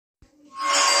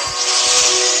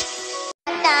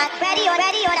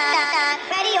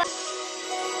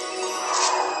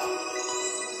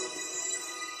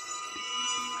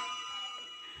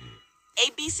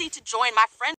ABC to join my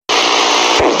friend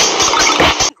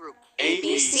group.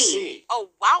 ABC. Oh,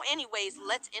 wow. Anyways,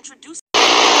 let's introduce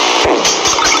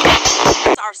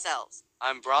ourselves.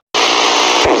 I'm Brian.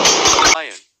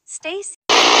 Stacy.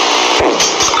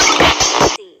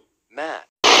 Matt.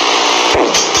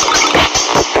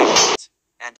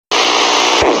 And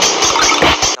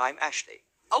I'm Ashley.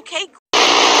 Okay.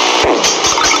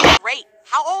 Great.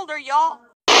 How old are y'all?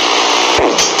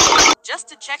 Just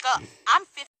to check up, I'm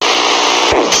 15.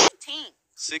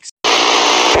 16.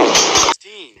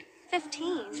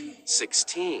 15.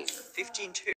 16.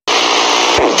 15 too.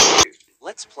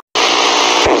 Let's play.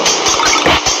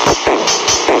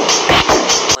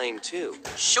 Playing too.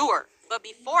 Sure, but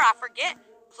before I forget,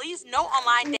 please no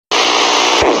online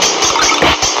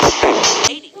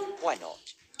dating. Why not?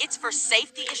 It's for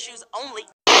safety issues only.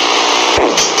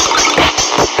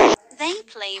 They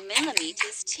play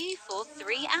millimeters 2 for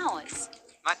 3 hours.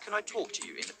 Matt, can I talk to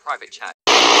you in the private chat?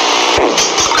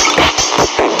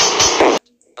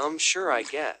 Sure, I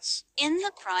guess. In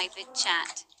the private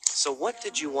chat. So what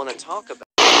did you want to talk about?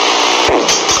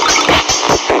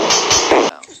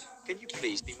 Can you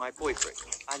please be my boyfriend?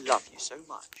 I love you so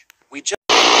much. We just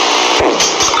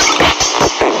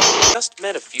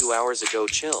met a few hours ago,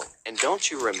 chill. And don't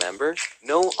you remember?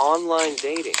 No online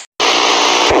dating.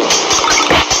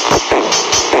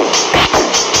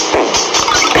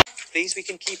 Please, we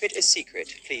can keep it a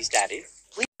secret. Please, Daddy.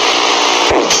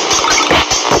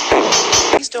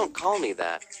 Please don't call me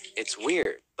that. It's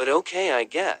weird. But okay, I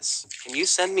guess. Can you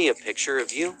send me a picture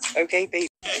of you? Okay, baby.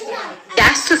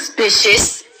 That's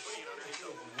suspicious.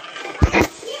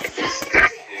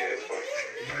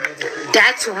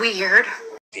 That's weird.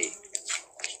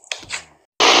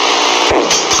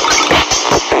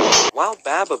 Wow,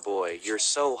 Baba boy, you're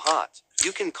so hot.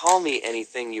 You can call me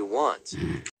anything you want.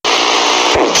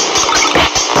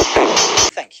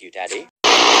 Thank you, Daddy.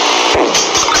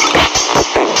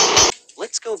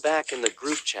 Let's go back in the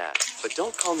group chat, but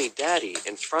don't call me Daddy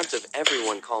in front of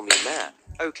everyone. Call me Matt.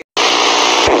 Okay.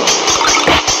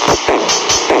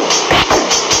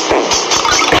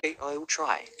 Okay, I'll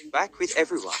try. Back with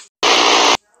everyone.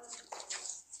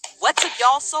 What took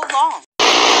y'all so long?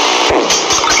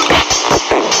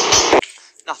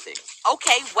 Nothing.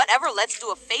 Okay, whatever, let's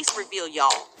do a face reveal,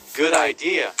 y'all. Good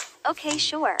idea. Okay,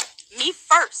 sure. Me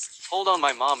first. Hold on,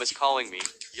 my mom is calling me.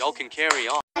 Y'all can carry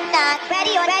on.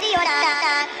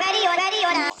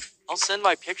 I'll send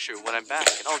my picture when I'm back,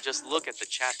 and I'll just look at the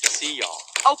chat to see y'all.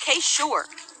 Okay, sure.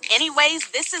 Anyways,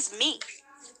 this is me.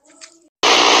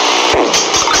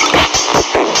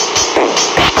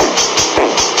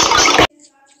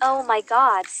 Oh my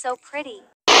god, so pretty.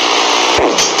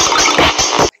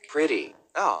 Pretty.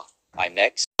 Ah, I'm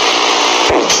next.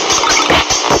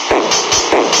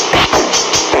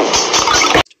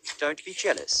 Don't be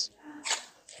jealous.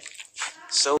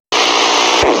 So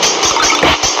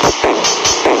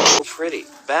pretty.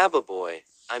 Baba boy.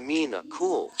 I mean a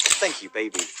cool. Thank you,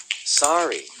 baby.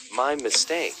 Sorry, my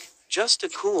mistake. Just a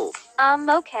cool.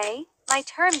 Okay. My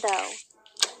turn though.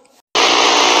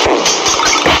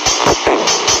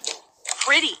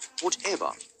 Pretty.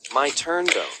 Whatever. My turn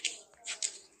though.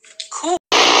 Cool.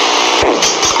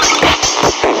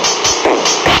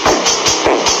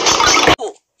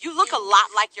 Cool. You look a lot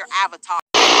like your avatar.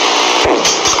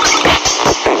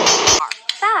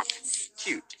 Facts.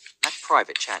 Cute. At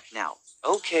private chat now.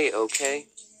 Okay, okay.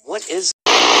 What is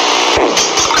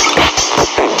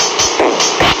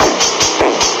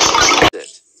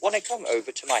it? Wanna come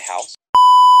over to my house?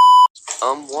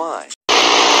 Why?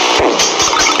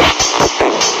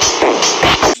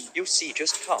 You'll see,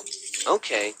 just come.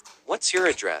 Okay, what's your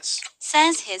address?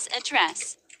 Says his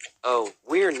address. Oh,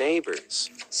 we're neighbors.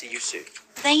 See you soon.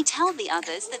 They tell the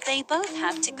others that they both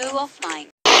have to go offline.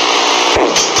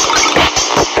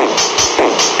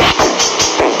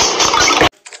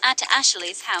 At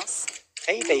Ashley's house.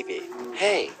 Hey, baby.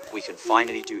 Hey, We can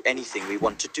finally do anything we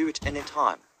want to do at any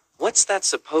time. what's that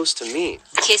supposed to mean?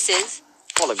 Kisses.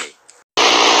 Follow me.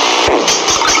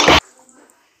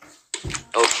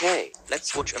 Okay,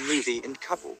 Let's watch a movie in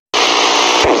couple.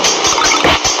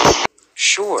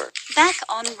 sure. Back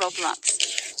on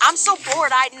Roblox. I'm so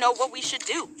bored I know what we should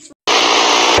do.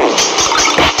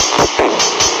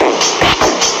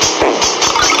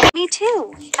 Me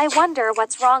too. I wonder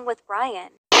what's wrong with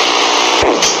Brian.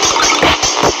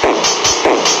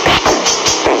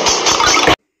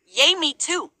 Yay, me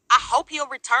too. I hope he'll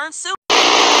return soon.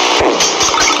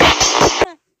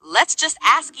 Let's just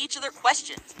ask each other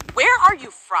questions. Where are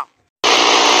you from?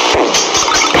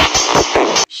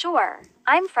 Sure,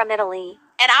 I'm from Italy.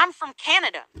 And I'm from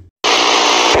Canada.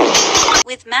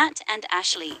 With Matt and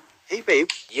Ashley. Hey, babe.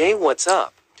 Yay, what's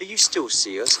up? Do you still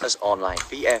see us as online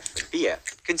BF and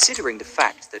BF, considering the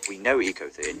fact that we know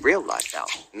Ecother in real life now?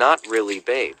 Not really,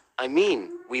 babe. I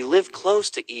mean, we live close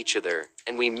to each other,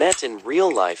 and we met in real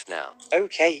life now.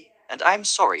 Okay, and I'm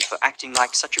sorry for acting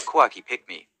like such a quirky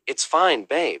pick-me. It's fine,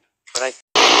 babe, but I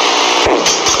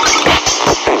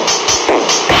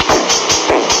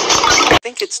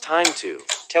think it's time to.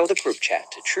 Tell the group chat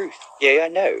the truth. Yeah, I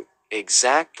know.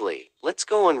 Exactly. Let's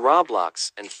go on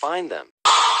Roblox and find them.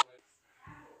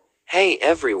 Hey,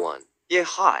 everyone. Yeah,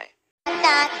 hi.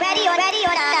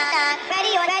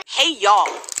 Hey, y'all.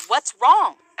 What's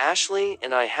wrong? Ashley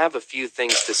and I have a few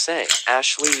things to say.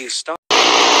 Ashley, you start.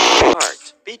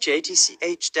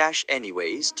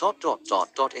 BJTCH-anyways ...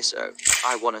 .so.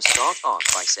 I wanna start off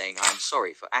by saying I'm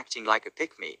sorry for acting like a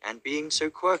pick-me and being so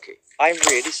quirky. I'm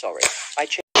really sorry. I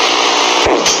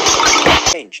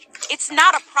changed. It's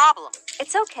not a problem.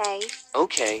 It's okay.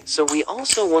 Okay, so we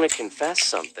also want to confess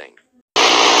something.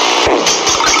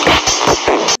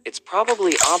 It's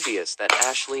probably obvious that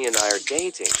Ashley and I are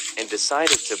dating and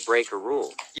decided to break a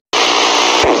rule.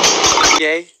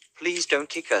 Yay, please don't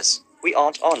kick us. We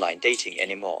aren't online dating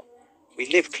anymore. We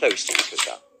live close to each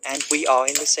other, and we are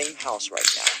in the same house right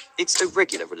now. It's a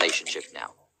regular relationship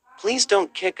now. Please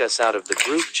don't kick us out of the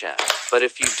group chat, but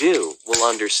if you do, we'll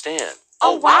understand.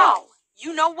 Oh, wow.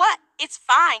 You know what? It's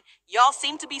fine. Y'all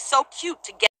seem to be so cute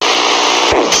together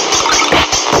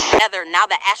now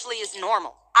that Ashley is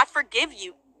normal. I forgive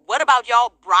you. What about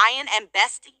y'all, Brian and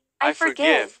Bestie? I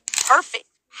forgive. Perfect.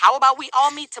 How about we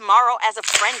all meet tomorrow as a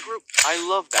friend group? I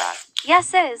love that.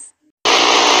 Yes, is.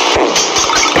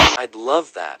 I'd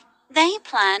love that. They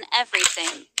plan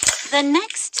everything. The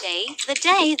next day, the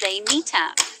day they meet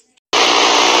up.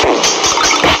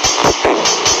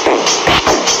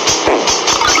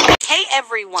 Hey,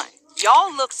 everyone.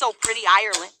 Y'all look so pretty,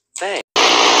 Ireland. Thanks.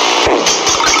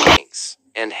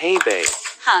 And hey, babe.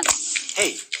 Hug.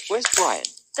 Hey, where's Brian?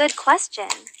 Good question.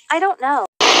 I don't know.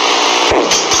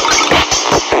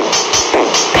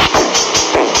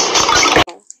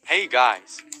 Hey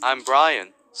guys, I'm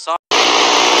Brian. Sorry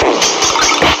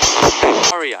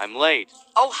I'm late.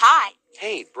 Oh, hi.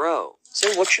 Hey, bro.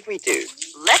 So what should we do?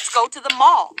 Let's go to the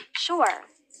mall. Sure.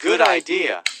 Good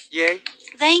idea. Yay.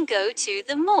 They go to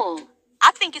the mall.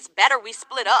 I think it's better we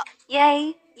split up.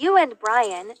 Yay. You and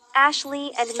Brian,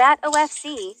 Ashley and Matt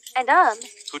OFC, and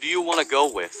Who do you want to go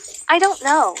with? I don't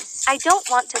know. I don't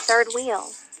want to third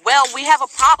wheel. Well, we have a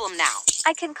problem now.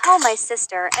 I can call my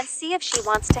sister and see if she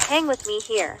wants to hang with me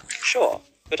here. Sure,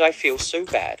 but I feel so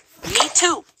bad. Me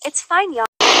too. It's fine, y'all.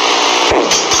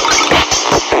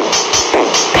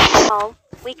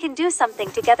 We can do something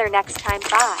together next time.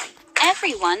 Bye.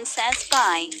 Everyone says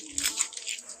bye.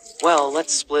 Well,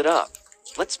 let's split up.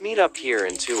 Let's meet up here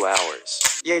in 2 hours.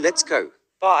 Yay, let's go.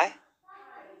 Bye.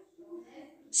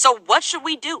 So what should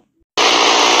we do?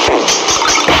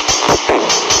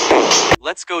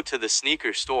 Let's go to the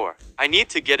sneaker store. I need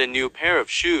to get a new pair of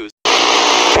shoes.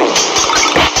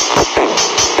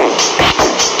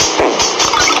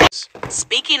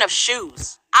 Speaking of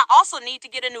shoes, I also need to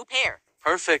get a new pair.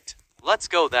 Perfect. Let's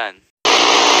go then.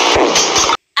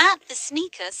 At the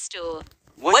sneaker store.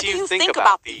 What do you think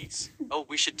about these? Oh,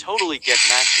 we should totally get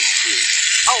matching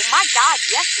shoes. Oh my God,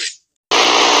 yes.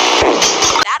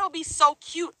 That'll be so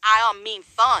cute. I mean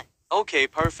fun. Okay,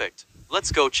 perfect.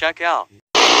 Let's go check out.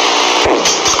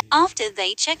 After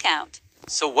they check out.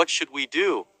 So what should we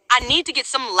do? I need to get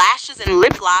some lashes and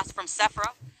lip gloss from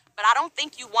Sephora, but I don't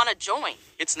think you want to join.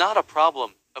 It's not a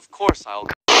problem. Of course I'll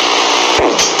go.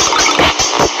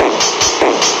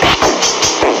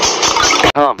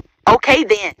 Okay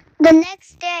then. The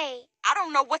next day. I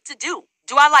don't know what to do.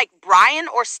 Do I like Brian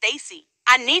or Stacy?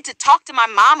 I need to talk to my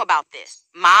mom about this.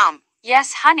 Mom,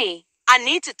 Yes, honey. I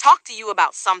need to talk to you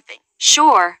about something.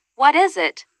 Sure. What is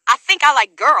it? I think I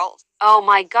like girls. Oh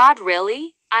my God,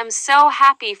 really? I'm so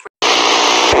happy for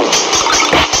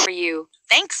you.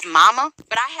 Thanks, Mama.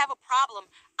 But I have a problem.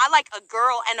 I like a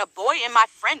girl and a boy in my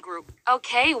friend group.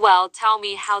 Okay, well, tell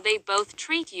me how they both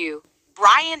treat you.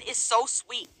 Brian is so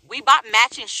sweet. We bought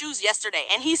matching shoes yesterday,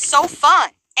 and he's so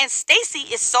fun. And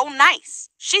Stacy is so nice.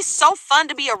 She's so fun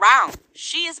to be around.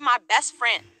 She is my best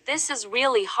friend. This is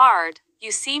really hard.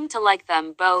 You seem to like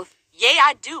them both. Yeah,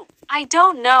 I do. I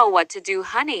don't know what to do,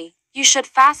 honey. You should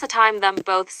FaceTime them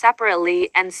both separately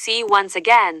and see once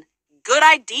again. Good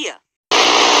idea.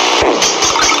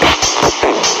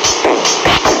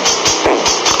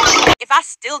 If I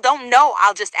still don't know,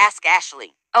 I'll just ask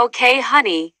Ashley. Okay,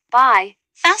 honey. Bye.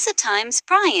 FaceTimes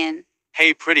Brian.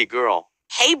 Hey, pretty girl.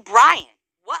 Hey, Brian.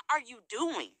 What are you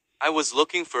doing? I was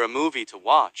looking for a movie to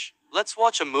watch. Let's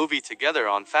watch a movie together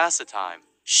on FaceTime.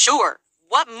 Sure.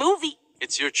 What movie?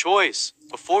 It's your choice.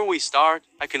 Before we start,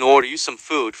 I can order you some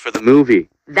food for the movie.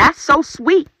 That's so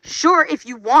sweet. Sure, if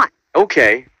you want.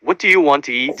 Okay, what do you want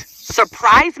to eat?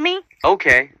 Surprise me?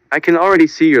 Okay, I can already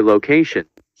see your location.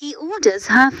 He orders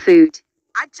her food.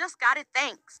 I just got it,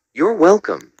 thanks. You're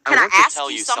welcome. Can I want to ask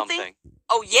tell you you something?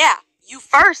 Oh yeah, you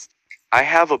first. I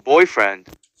have a boyfriend.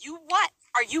 You what?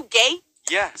 Are you gay?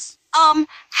 Yes.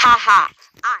 Haha.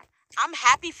 I'm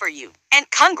happy for you. And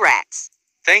congrats.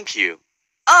 Thank you.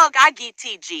 Ugh, I get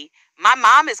TG. My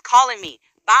mom is calling me.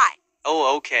 Bye.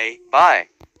 Oh, okay. Bye.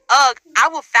 Ugh, I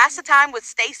will FaceTime with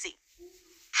Stacy.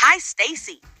 Hi,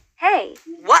 Stacy. Hey.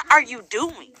 What are you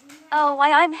doing? Oh,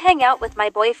 I'm hanging out with my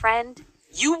boyfriend.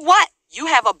 You what? You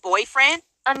have a boyfriend?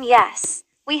 Yes.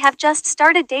 We have just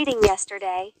started dating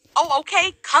yesterday. Oh,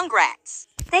 okay. Congrats.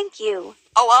 Thank you.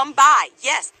 Oh, bye.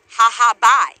 Yes. Haha,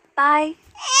 bye. Bye.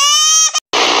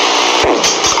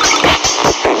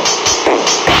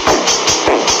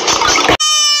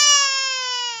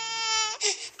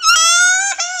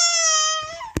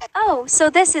 Oh, so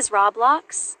this is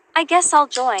Roblox? I guess I'll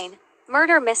join.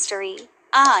 Murder mystery.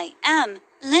 I am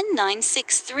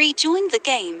Lynn963. Join the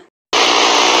game.